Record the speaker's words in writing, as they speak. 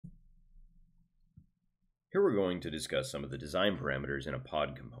Here we're going to discuss some of the design parameters in a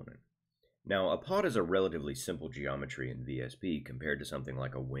pod component. Now, a pod is a relatively simple geometry in VSP compared to something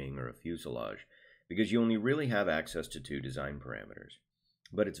like a wing or a fuselage, because you only really have access to two design parameters.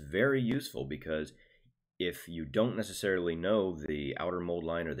 But it's very useful because if you don't necessarily know the outer mold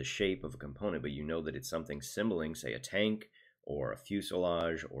line or the shape of a component, but you know that it's something symboling, say a tank or a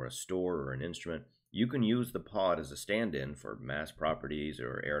fuselage or a store or an instrument, you can use the pod as a stand-in for mass properties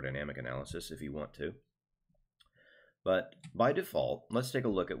or aerodynamic analysis if you want to. But by default, let's take a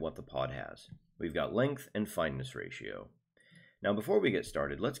look at what the pod has. We've got length and fineness ratio. Now before we get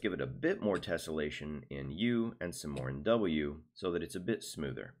started, let's give it a bit more tessellation in U and some more in W so that it's a bit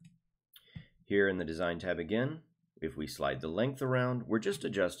smoother. Here in the Design tab again, if we slide the length around, we're just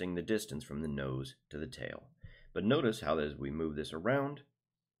adjusting the distance from the nose to the tail. But notice how as we move this around,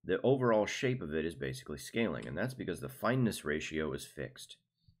 the overall shape of it is basically scaling, and that's because the fineness ratio is fixed.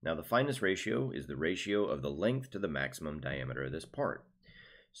 Now the fineness ratio is the ratio of the length to the maximum diameter of this part.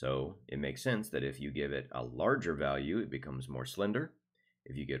 So it makes sense that if you give it a larger value, it becomes more slender.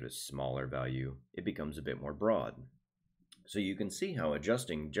 If you give it a smaller value, it becomes a bit more broad. So you can see how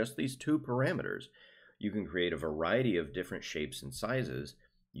adjusting just these two parameters, you can create a variety of different shapes and sizes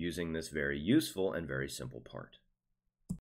using this very useful and very simple part.